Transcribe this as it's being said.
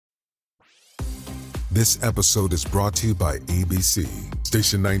This episode is brought to you by ABC.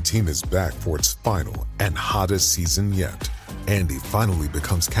 Station 19 is back for its final and hottest season yet. Andy finally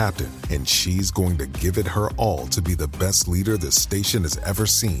becomes captain, and she's going to give it her all to be the best leader the station has ever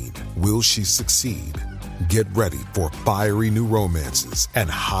seen. Will she succeed? Get ready for fiery new romances and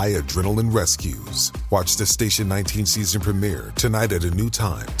high adrenaline rescues. Watch the Station 19 season premiere tonight at a new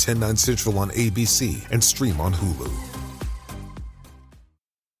time, 10/9 Central on ABC, and stream on Hulu.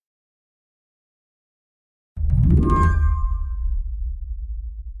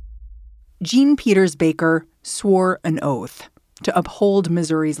 Jean Peters Baker swore an oath to uphold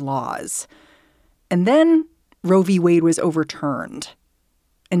Missouri's laws. And then Roe v. Wade was overturned.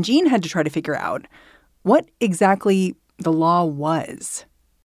 And Jean had to try to figure out what exactly the law was.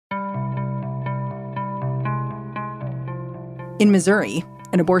 In Missouri,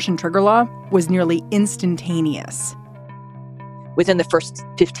 an abortion trigger law was nearly instantaneous. Within the first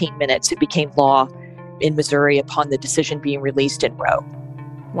 15 minutes, it became law in Missouri upon the decision being released in Roe.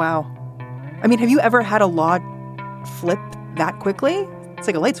 Wow. I mean, have you ever had a law flip that quickly? It's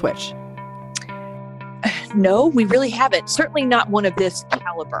like a light switch. No, we really haven't. Certainly not one of this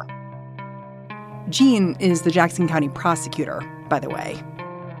caliber. Jean is the Jackson County prosecutor, by the way.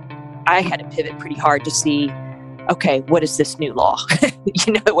 I had to pivot pretty hard to see, okay, what is this new law?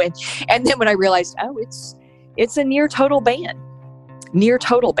 And then when I realized, oh, it's a near total ban. Near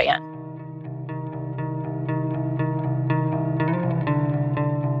total ban.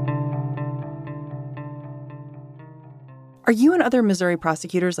 Are you and other Missouri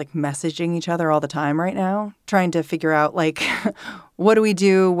prosecutors messaging each other all the time right now, trying to figure out what do we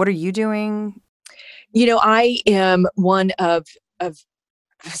do? What are you doing? I am one of a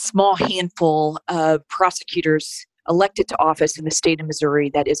small handful of prosecutors elected to office in the state of Missouri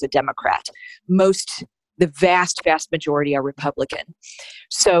that is a Democrat. The vast majority are Republican.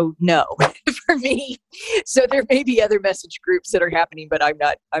 So no, for me. So there may be other message groups that are happening, but I'm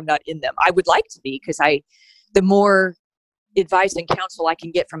not in them. I would like to be, because the more advice and counsel I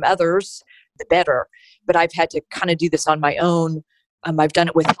can get from others, the better. But I've had to kind of do this on my own. I've done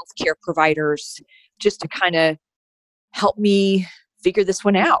it with healthcare providers just to kind of help me figure this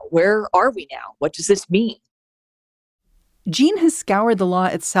one out. Where are we now? What does this mean? Jean has scoured the law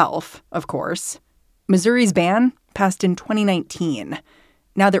itself, of course. Missouri's ban passed in 2019.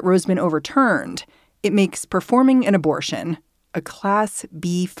 Now that Roe's been overturned, it makes performing an abortion a Class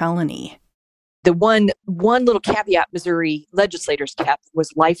B felony. The one little caveat Missouri legislators kept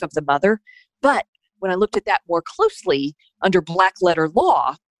was life of the mother. But when I looked at that more closely under black letter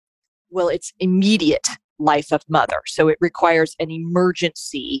law, well, it's immediate life of mother. So it requires an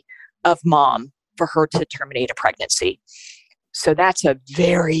emergency of mom for her to terminate a pregnancy. So that's a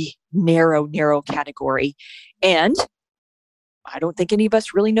very narrow category. And I don't think any of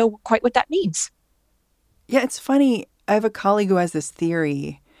us really know quite what that means. Yeah, it's funny. I have a colleague who has this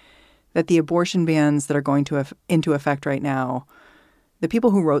theory that the abortion bans that are going into effect right now, the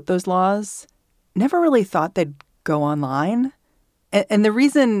people who wrote those laws never really thought they'd go online. And the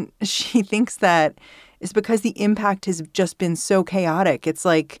reason she thinks that is because the impact has just been so chaotic. It's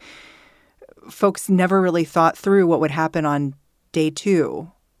like folks never really thought through what would happen on day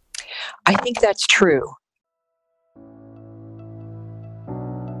 2. I think that's true.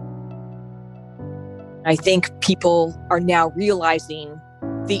 I think people are now realizing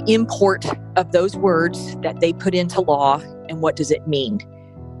the import of those words that they put into law and what does it mean.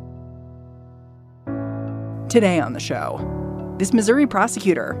 Today on the show, this Missouri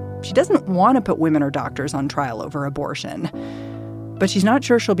prosecutor, she doesn't want to put women or doctors on trial over abortion, but she's not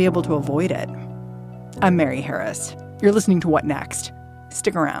sure she'll be able to avoid it. I'm Mary Harris. You're listening to What Next?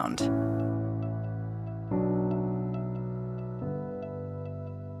 Stick around.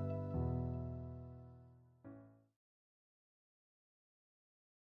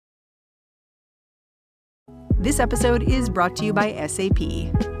 This episode is brought to you by SAP.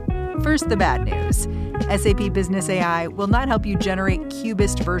 First, the bad news. SAP Business AI will not help you generate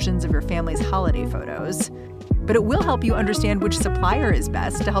cubist versions of your family's holiday photos, but it will help you understand which supplier is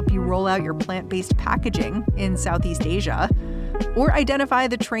best to help you roll out your plant-based packaging in Southeast Asia, or identify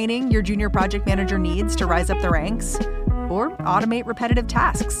the training your junior project manager needs to rise up the ranks, or automate repetitive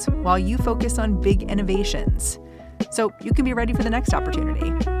tasks while you focus on big innovations. So you can be ready for the next opportunity.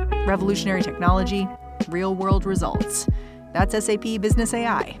 Revolutionary technology, real-world results. That's SAP Business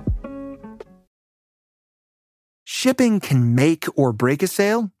AI. Shipping can make or break a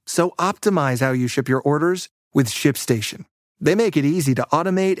sale, so optimize how you ship your orders with ShipStation. They make it easy to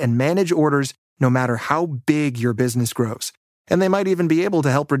automate and manage orders no matter how big your business grows. And they might even be able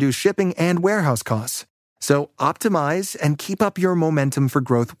to help reduce shipping and warehouse costs. So optimize and keep up your momentum for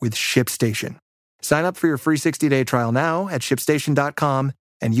growth with ShipStation. Sign up for your free 60-day trial now at ShipStation.com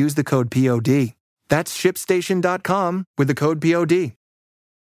and use the code POD. That's ShipStation.com with the code POD.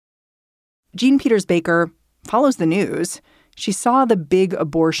 Jean Peters Baker follows the news. She saw the big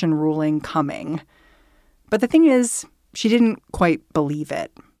abortion ruling coming. But the thing is, she didn't quite believe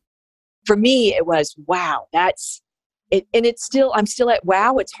it. For me, it was, wow, that's it. And I'm still at,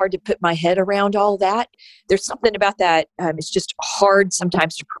 wow, it's hard to put my head around all that. There's something about that. It's just hard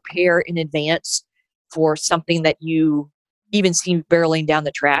sometimes to prepare in advance for something that you even see barreling down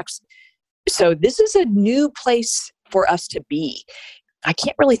the tracks. So this is a new place for us to be. I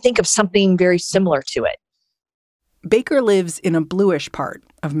can't really think of something very similar to it. Baker lives in a bluish part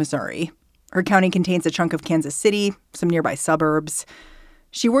of Missouri. Her county contains a chunk of Kansas City, some nearby suburbs.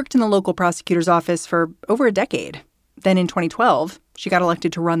 She worked in the local prosecutor's office for over a decade. Then in 2012, she got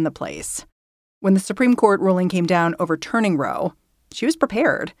elected to run the place. When the Supreme Court ruling came down overturning Roe, she was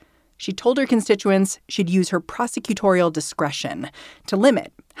prepared. She told her constituents she'd use her prosecutorial discretion to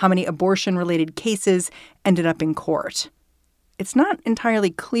limit how many abortion-related cases ended up in court. It's not entirely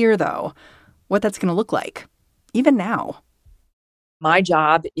clear, though, what that's going to look like, even now. My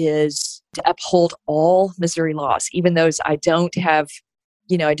job is to uphold all Missouri laws, even those I don't have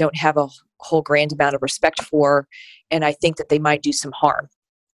a whole grand amount of respect for, and I think that they might do some harm.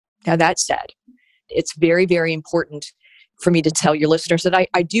 Now, that said, it's very, very important for me to tell your listeners that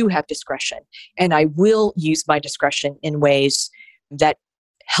I do have discretion, and I will use my discretion in ways that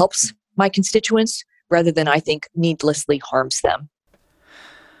helps my constituents rather than I think needlessly harms them.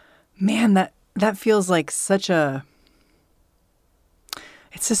 Man, that feels like it's a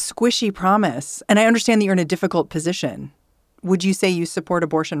squishy promise. And I understand that you're in a difficult position. Would you say you support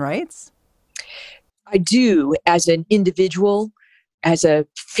abortion rights? I do, as an individual, as a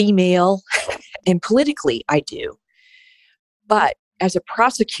female, and politically I do. But as a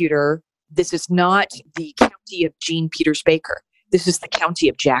prosecutor, this is not the county of Jean Peters Baker. This is the county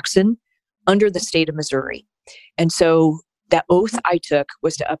of Jackson under the state of Missouri. And so that oath I took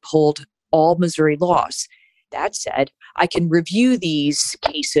was to uphold all Missouri laws. That said, I can review these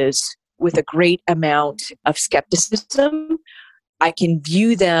cases with a great amount of skepticism. I can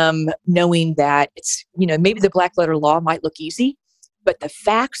view them knowing that it's, maybe the black letter law might look easy, but the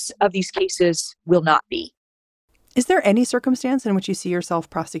facts of these cases will not be. Is there any circumstance in which you see yourself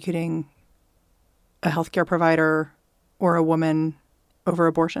prosecuting a healthcare provider or a woman over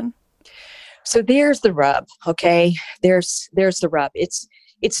abortion? So there's the rub, okay? There's the rub. It's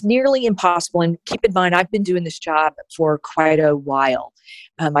nearly impossible. And keep in mind, I've been doing this job for quite a while.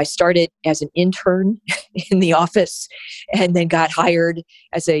 I started as an intern in the office and then got hired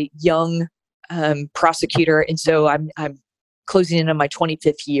as a young prosecutor. And so I'm closing in on my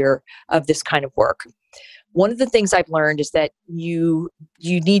 25th year of this kind of work. One of the things I've learned is that you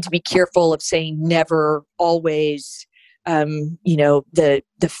need to be careful of saying never, always. The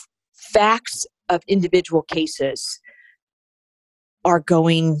facts of individual cases are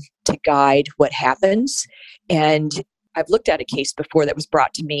going to guide what happens. And I've looked at a case before that was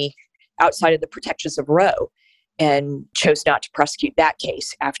brought to me outside of the protections of Roe and chose not to prosecute that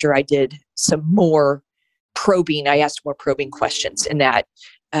case after I did some more probing. I asked more probing questions in that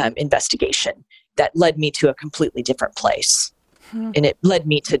investigation that led me to a completely different place. And it led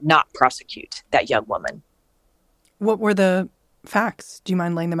me to not prosecute that young woman. What were the facts? Do you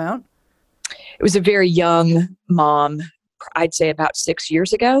mind laying them out? It was a very young mom, I'd say about 6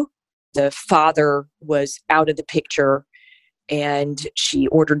 years ago. The father was out of the picture and she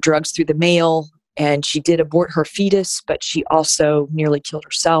ordered drugs through the mail and she did abort her fetus, but she also nearly killed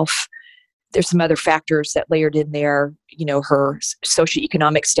herself. There's some other factors that layered in there. Her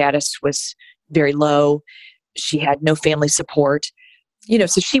socioeconomic status was very low. She had no family support.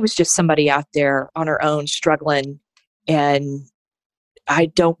 So she was just somebody out there on her own struggling. And I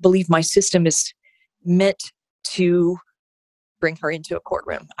don't believe my system is meant to bring her into a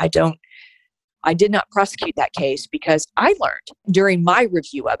courtroom. I did not prosecute that case because I learned during my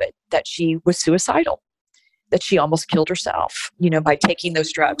review of it that she was suicidal, that she almost killed herself, by taking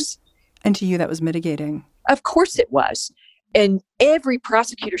those drugs. And to you, that was mitigating. Of course it was. And every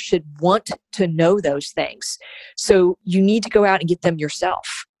prosecutor should want to know those things. So you need to go out and get them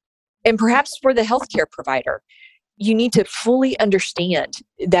yourself. And perhaps for the healthcare provider, you need to fully understand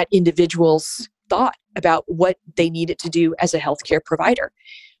that individual's thought about what they needed to do as a healthcare provider.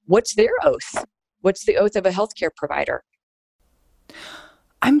 What's their oath? What's the oath of a healthcare provider?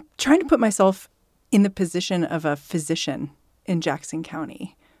 I'm trying to put myself in the position of a physician in Jackson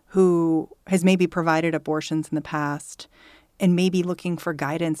County who has maybe provided abortions in the past and maybe looking for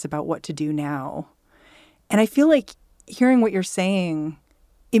guidance about what to do now. And I feel like hearing what you're saying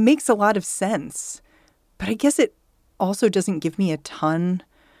it makes a lot of sense. But I guess it also doesn't give me a ton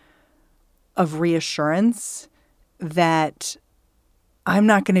of reassurance that I'm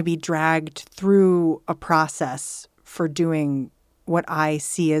not going to be dragged through a process for doing what I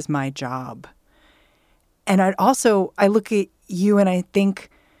see as my job. And I look at you and I think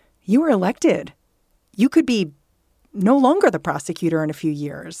you were elected. You could be no longer the prosecutor in a few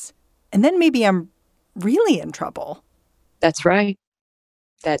years. And then maybe I'm really in trouble. That's right.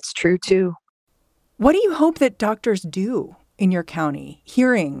 That's true, too. What do you hope that doctors do in your county,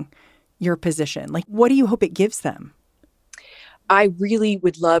 hearing your position? Like, what do you hope it gives them? I really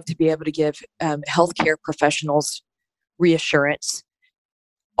would love to be able to give healthcare professionals reassurance.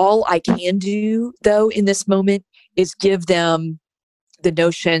 All I can do, though, in this moment is give them the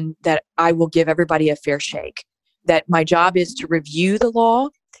notion that I will give everybody a fair shake, that my job is to review the law,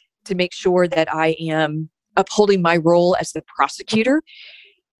 to make sure that I am upholding my role as the prosecutor.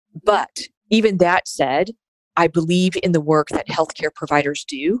 But even that said, I believe in the work that healthcare providers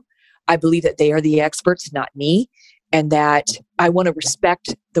do. I believe that they are the experts, not me, and that I want to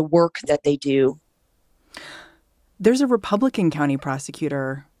respect the work that they do. There's a Republican county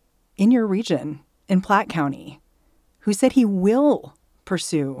prosecutor in your region, in Platte County, who said he will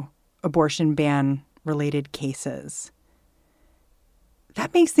pursue abortion ban-related cases.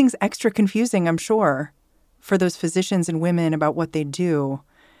 That makes things extra confusing, I'm sure, for those physicians and women about what they do.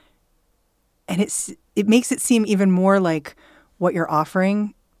 And it makes it seem even more like what you're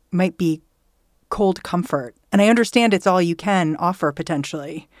offering might be cold comfort. And I understand it's all you can offer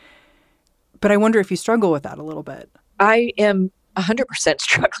potentially. But I wonder if you struggle with that a little bit. I am 100%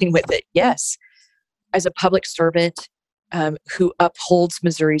 struggling with it, yes. As a public servant who upholds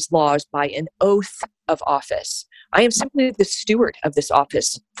Missouri's laws by an oath of office, I am simply the steward of this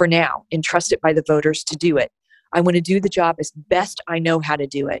office for now, entrusted by the voters to do it. I want to do the job as best I know how to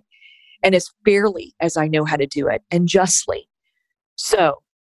do it, and as fairly as I know how to do it, and justly. So,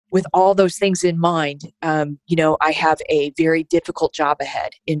 with all those things in mind, I have a very difficult job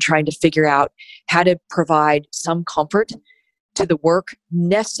ahead in trying to figure out how to provide some comfort to the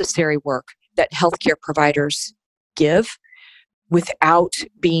necessary work that healthcare providers give without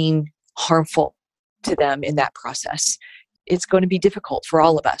being harmful to them in that process. It's going to be difficult for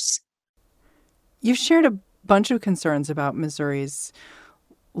all of us. You've shared a bunch of concerns about Missouri's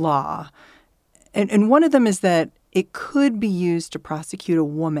law. And one of them is that it could be used to prosecute a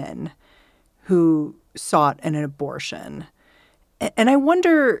woman who sought an abortion. And I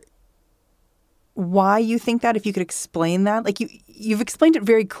wonder why you think that, if you could explain that. Like you've explained it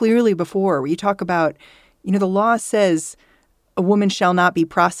very clearly before, where you talk about, the law says a woman shall not be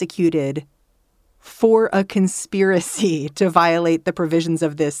prosecuted for a conspiracy to violate the provisions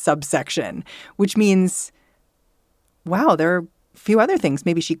of this subsection, which means, wow, there are a few other things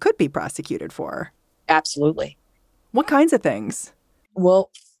maybe she could be prosecuted for. Absolutely. What kinds of things? Well,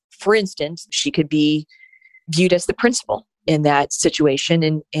 for instance, she could be viewed as the principal in that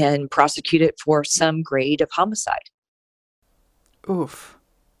situation and prosecuted for some grade of homicide. Oof.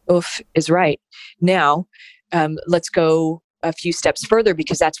 Oof is right. Now, let's go a few steps further,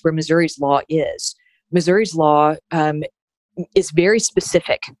 because that's where Missouri's law is. Missouri's law is very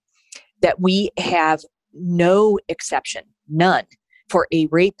specific that we have no exception, none, for a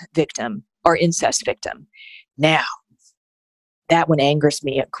rape victim or incest victim. Now, that one angers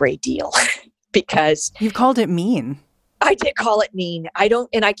me a great deal because you've called it mean. I did call it mean.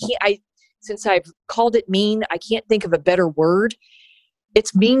 Since I've called it mean, I can't think of a better word.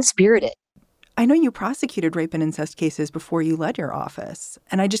 It's mean-spirited. I know you prosecuted rape and incest cases before you led your office.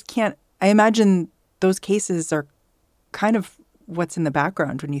 And I imagine those cases are kind of what's in the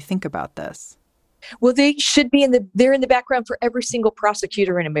background when you think about this. Well, they should be they're in the background for every single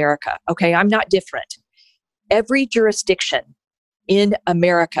prosecutor in America. Okay, I'm not different. Every jurisdiction in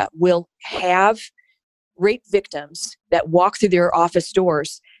America will have rape victims that walk through their office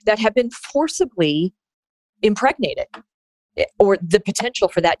doors that have been forcibly impregnated, or the potential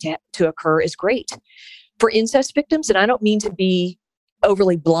for that to occur is great. For incest victims, and I don't mean to be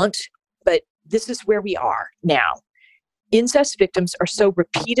overly blunt, but this is where we are now. Incest victims are so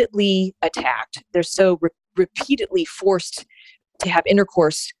repeatedly attacked. They're so repeatedly forced to have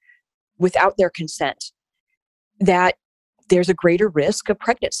intercourse without their consent that there's a greater risk of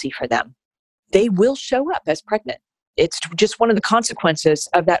pregnancy for them. They will show up as pregnant. It's just one of the consequences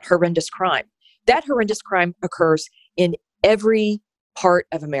of that horrendous crime. That horrendous crime occurs in every part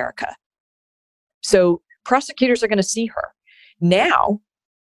of America. So prosecutors are going to see her. Now,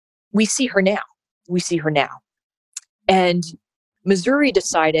 we see her now. And Missouri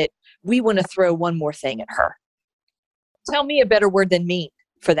decided we want to throw one more thing at her. Tell me a better word than mean.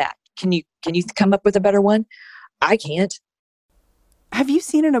 for that. Can you come up with a better one? I can't. Have you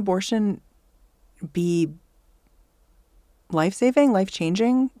seen an abortion be life-saving,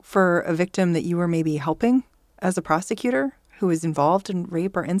 life-changing for a victim that you were maybe helping as a prosecutor who was involved in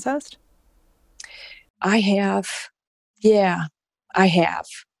rape or incest? I have. Yeah, I have.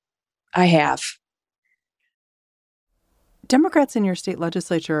 I have. Democrats in your state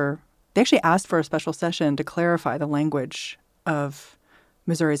legislature, they actually asked for a special session to clarify the language of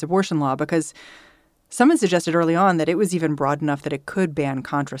Missouri's abortion law because someone suggested early on that it was even broad enough that it could ban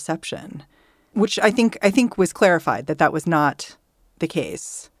contraception, which I think was clarified that was not the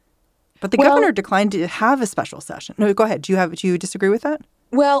case. But the governor declined to have a special session. No, go ahead. Do you disagree with that?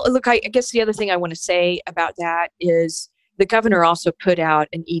 Well, look, I guess the other thing I want to say about that is the governor also put out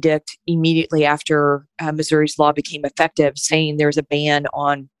an edict immediately after Missouri's law became effective, saying there's a ban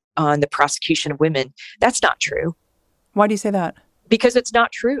on the prosecution of women. That's not true. Why do you say that? Because it's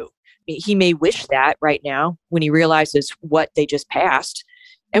not true. He may wish that right now when he realizes what they just passed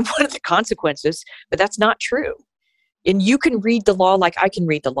and what are the consequences, but that's not true. And you can read the law like I can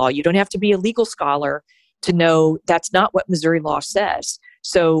read the law. You don't have to be a legal scholar to know that's not what Missouri law says.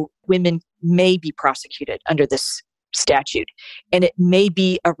 So women may be prosecuted under this statute, and it may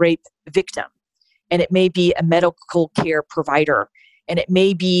be a rape victim, and it may be a medical care provider, and it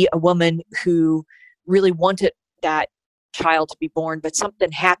may be a woman who really wanted that child to be born, but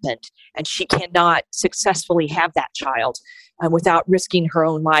something happened and she cannot successfully have that child without risking her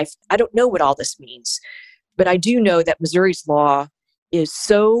own life. I don't know what all this means, but I do know that Missouri's law is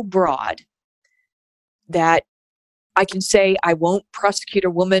so broad that I can say I won't prosecute a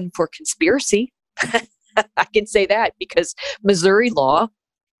woman for conspiracy. I can say that because Missouri law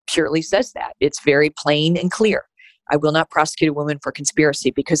purely says that. It's very plain and clear. I will not prosecute a woman for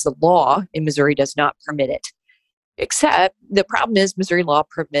conspiracy because the law in Missouri does not permit it. Except the problem is Missouri law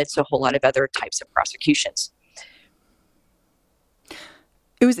permits a whole lot of other types of prosecutions.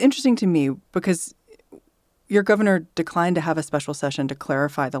 It was interesting to me because your governor declined to have a special session to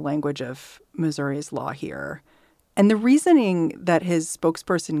clarify the language of Missouri's law here. And the reasoning that his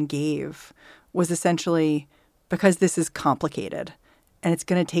spokesperson gave was essentially because this is complicated and it's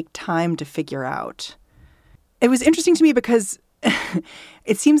going to take time to figure out. It was interesting to me because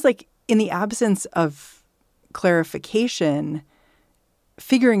it seems like in the absence of clarification,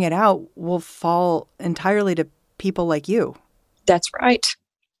 figuring it out will fall entirely to people like you. That's right.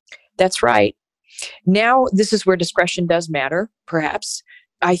 That's right. Now, this is where discretion does matter, perhaps.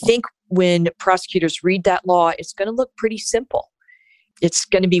 I think when prosecutors read that law, it's going to look pretty simple. It's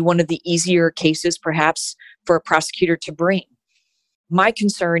going to be one of the easier cases, perhaps, for a prosecutor to bring. My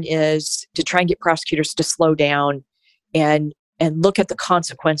concern is to try and get prosecutors to slow down and look at the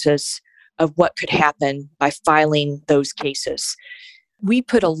consequences of what could happen by filing those cases. We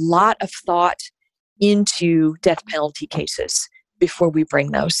put a lot of thought into death penalty cases before we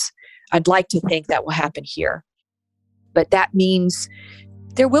bring those. I'd like to think that will happen here. But that means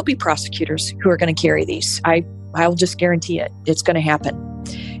there will be prosecutors who are going to carry these. I'll just guarantee it. It's going to happen.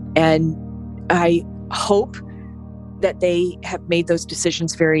 And I hope that they have made those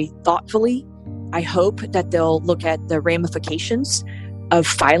decisions very thoughtfully. I hope that they'll look at the ramifications of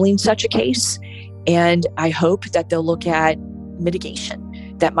filing such a case. And I hope that they'll look at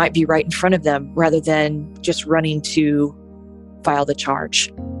mitigation that might be right in front of them rather than just running to file the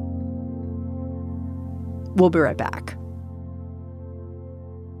charge. We'll be right back.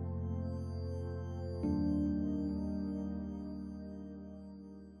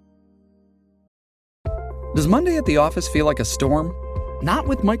 Does Monday at the office feel like a storm? Not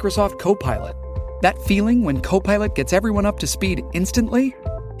with Microsoft Copilot. That feeling when Copilot gets everyone up to speed instantly?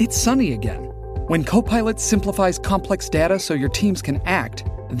 It's sunny again. When Copilot simplifies complex data so your teams can act,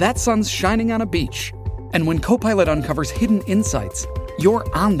 that sun's shining on a beach. And when Copilot uncovers hidden insights, you're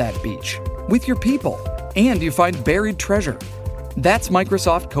on that beach with your people, and you find buried treasure. That's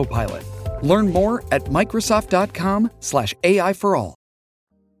Microsoft Copilot. Learn more at Microsoft.com/AI for all.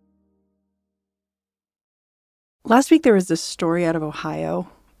 Last week, there was this story out of Ohio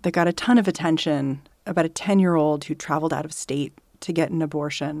that got a ton of attention about a 10-year-old who traveled out of state to get an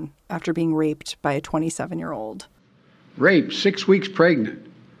abortion after being raped by a 27-year-old. Raped, 6 weeks pregnant,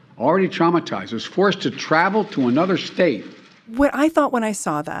 already traumatized, was forced to travel to another state. What I thought when I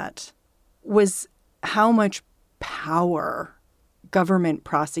saw that was how much power government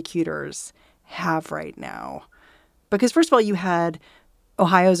prosecutors have right now. Because first of all, you had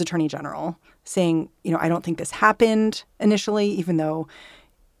Ohio's attorney general saying, I don't think this happened initially, even though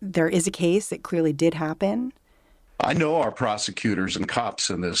there is a case. It clearly did happen. I know our prosecutors and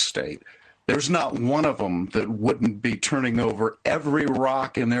cops in this state. there's not one of them that wouldn't be turning over every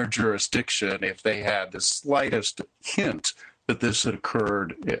rock in their jurisdiction if they had the slightest hint that this had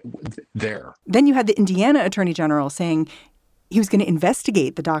occurred there. Then you had the Indiana Attorney General saying he was going to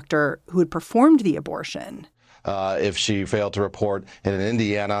investigate the doctor who had performed the abortion. If she failed to report, and in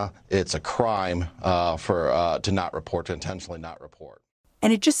Indiana, it's a crime to not report, to intentionally not report.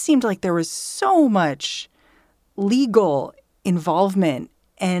 And it just seemed like there was so much legal involvement.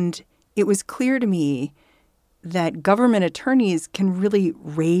 And it was clear to me that government attorneys can really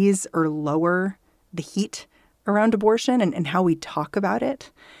raise or lower the heat around abortion and how we talk about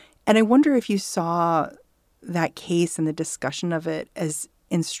it. And I wonder if you saw that case and the discussion of it as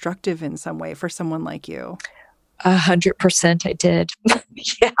instructive in some way for someone like you. 100% I did.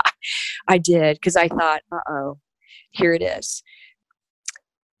 Yeah, I did. Because I thought, here it is.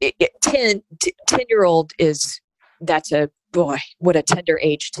 10-year-old that's a, boy, what a tender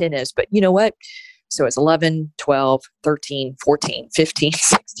age 10 is. But you know what? So is 11, 12, 13, 14, 15,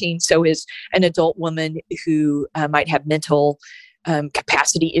 16. So is an adult woman who might have mental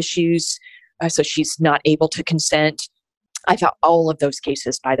capacity issues. So she's not able to consent. I've had all of those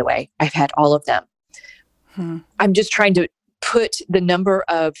cases, by the way. I've had all of them. I'm just trying to put the number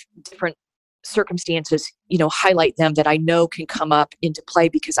of different circumstances, highlight them that I know can come up into play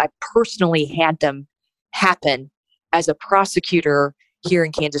because I personally had them happen as a prosecutor here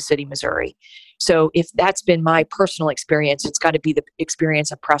in Kansas City, Missouri. So if that's been my personal experience, it's got to be the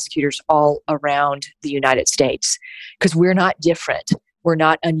experience of prosecutors all around the United States because we're not different. We're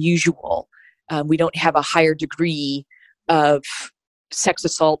not unusual. We don't have a higher degree of sex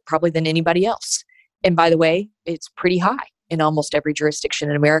assault probably than anybody else. And by the way, it's pretty high in almost every jurisdiction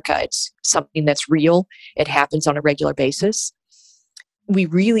in America. It's something that's real. It happens on a regular basis. We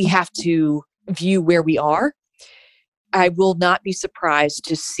really have to view where we are. I will not be surprised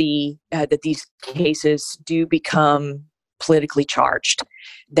to see that these cases do become politically charged,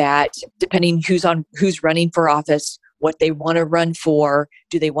 that depending who's running for office, what they want to run for,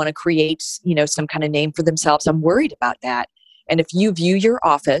 do they want to create, some kind of name for themselves? I'm worried about that. And if you view your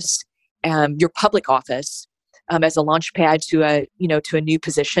office, your public office, as a launch pad to a new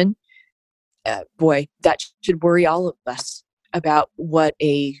position, boy, that should worry all of us about what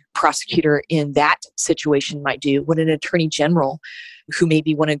a prosecutor in that situation might do, what an attorney general who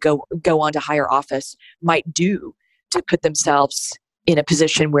maybe want to go on to higher office might do to put themselves in a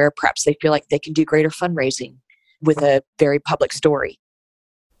position where perhaps they feel like they can do greater fundraising with a very public story.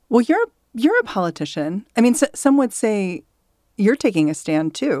 Well, you're a politician. I mean, some would say you're taking a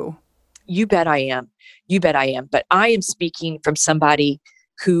stand too. You bet I am. But I am speaking from somebody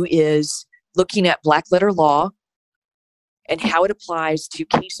who is looking at black letter law and how it applies to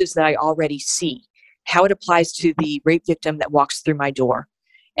cases that I already see, how it applies to the rape victim that walks through my door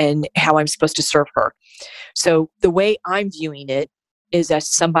and how I'm supposed to serve her. So the way I'm viewing it is as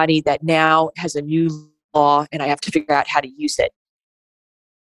somebody that now has a new law and I have to figure out how to use it.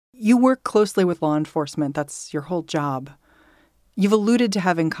 You work closely with law enforcement. That's your whole job. You've alluded to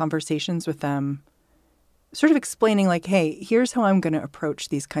having conversations with them, sort of explaining like, hey, here's how I'm going to approach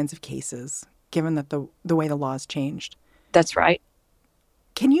these kinds of cases, given that the way the law's changed. That's right.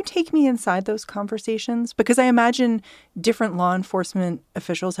 Can you take me inside those conversations? Because I imagine different law enforcement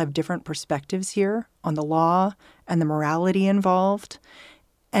officials have different perspectives here on the law and the morality involved.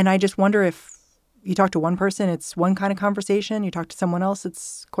 And I just wonder if you talk to one person, it's one kind of conversation. You talk to someone else,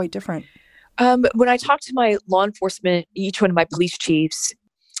 it's quite different. When I talk to my law enforcement, each one of my police chiefs,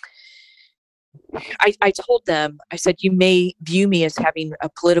 I told them, I said, you may view me as having a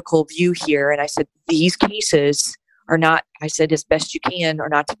political view here. And I said, these cases are not, I said, as best you can, are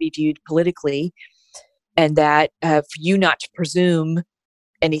not to be viewed politically. And that for you not to presume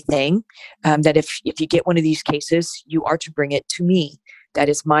anything, that if you get one of these cases, you are to bring it to me. That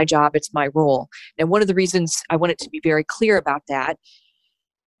is my job. It's my role. And one of the reasons I wanted to be very clear about that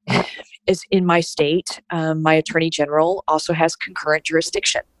is in my state, my attorney general also has concurrent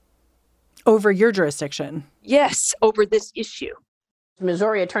jurisdiction. Over your jurisdiction? Yes, over this issue.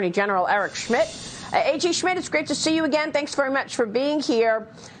 Missouri Attorney General Eric Schmidt. A.G. Schmidt, it's great to see you again. Thanks very much for being here.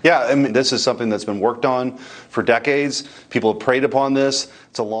 Yeah, I mean, this is something that's been worked on for decades. People have preyed upon this.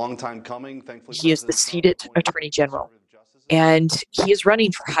 It's a long time coming. Thankfully, he is the seated attorney general, and he is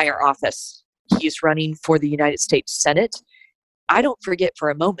running for higher office. He is running for the United States Senate. I don't forget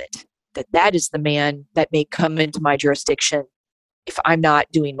for a moment that that is the man that may come into my jurisdiction if I'm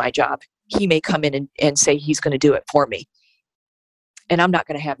not doing my job. He may come in and say he's going to do it for me. And I'm not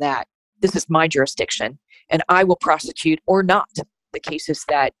going to have that. This is my jurisdiction, and I will prosecute or not the cases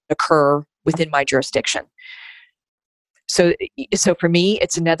that occur within my jurisdiction. So for me,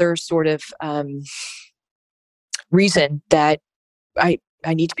 it's another sort of reason that I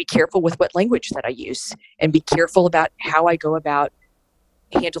need to be careful with what language that I use and be careful about how I go about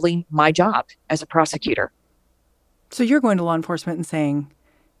handling my job as a prosecutor. So you're going to law enforcement and saying,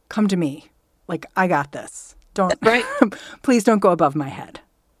 come to me. Like, I got this. Don't, right. Please don't go above my head.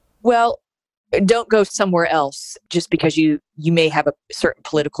 Well, don't go somewhere else just because you may have a certain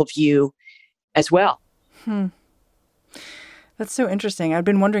political view as well. That's so interesting. I've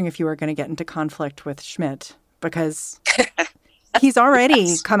been wondering if you were going to get into conflict with Schmidt because he's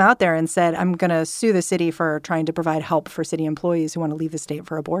already come out there and said, I'm going to sue the city for trying to provide help for city employees who want to leave the state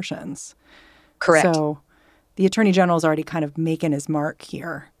for abortions. Correct. So the attorney general is already kind of making his mark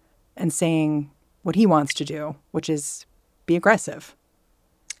here and saying what he wants to do, which is be aggressive.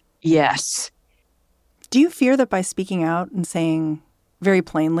 Yes. Do you fear that by speaking out and saying very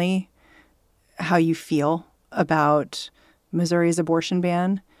plainly how you feel about Missouri's abortion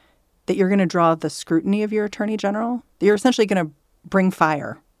ban, that you're going to draw the scrutiny of your attorney general? That you're essentially going to bring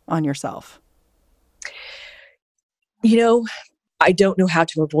fire on yourself? You know, I don't know how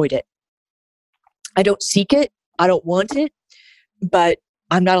to avoid it. I don't seek it. I don't want it. But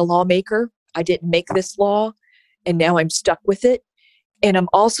I'm not a lawmaker. I didn't make this law. And now I'm stuck with it. And I'm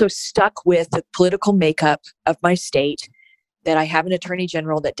also stuck with the political makeup of my state, that I have an attorney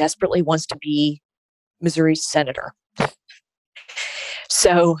general that desperately wants to be Missouri's senator.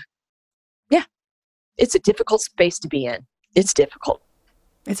 So, yeah, it's a difficult space to be in. It's difficult.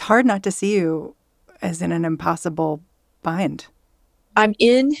 It's hard not to see you as in an impossible bind. I'm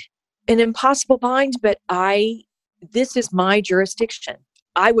in an impossible bind, but this is my jurisdiction.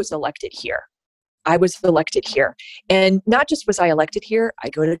 I was elected here. And not just was I elected here, I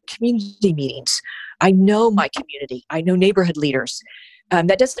go to community meetings. I know my community. I know neighborhood leaders.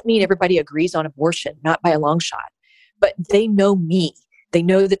 That doesn't mean everybody agrees on abortion, not by a long shot. But they know me. They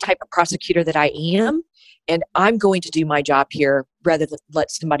know the type of prosecutor that I am. And I'm going to do my job here rather than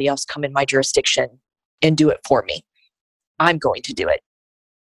let somebody else come in my jurisdiction and do it for me. I'm going to do it.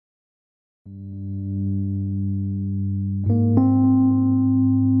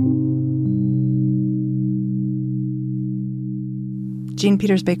 Jean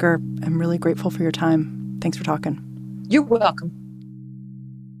Peters Baker, I'm really grateful for your time. Thanks for talking. You're welcome.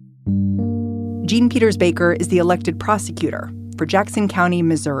 Jean Peters Baker is the elected prosecutor for Jackson County,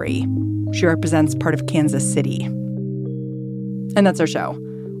 Missouri. She represents part of Kansas City. And that's our show.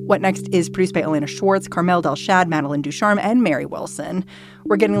 What Next is produced by Elena Schwartz, Carmel Delshad, Madeline Ducharme, and Mary Wilson.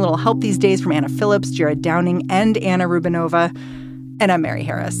 We're getting a little help these days from Anna Phillips, Jared Downing, and Anna Rubinova. And I'm Mary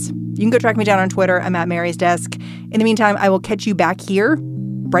Harris. You can go track me down on Twitter. I'm at Mary's Desk. In the meantime, I will catch you back here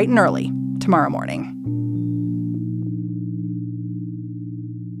bright and early tomorrow morning.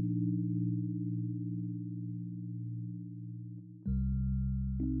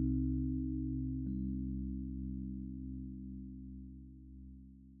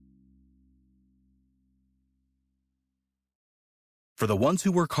 For the ones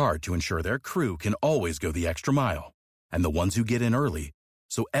who work hard to ensure their crew can always go the extra mile, and the ones who get in early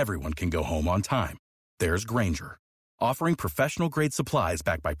so everyone can go home on time, there's Grainger, offering professional-grade supplies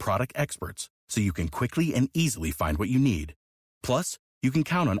backed by product experts so you can quickly and easily find what you need. Plus, you can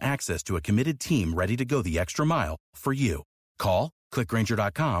count on access to a committed team ready to go the extra mile for you. Call, click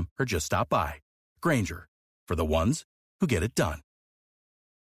Grainger.com, or just stop by. Grainger, for the ones who get it done.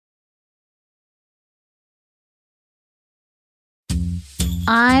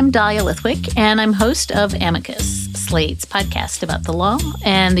 I'm Dahlia Lithwick, and I'm host of Amicus, Slate's podcast about the law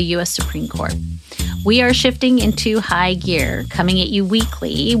and the U.S. Supreme Court. We are shifting into high gear, coming at you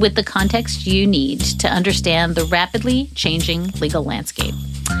weekly with the context you need to understand the rapidly changing legal landscape.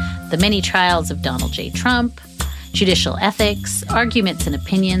 The many trials of Donald J. Trump, judicial ethics, arguments and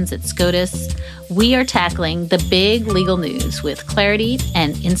opinions at SCOTUS. We are tackling the big legal news with clarity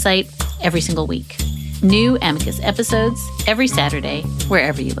and insight every single week. New Amicus episodes every Saturday,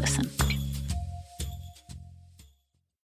 wherever you listen.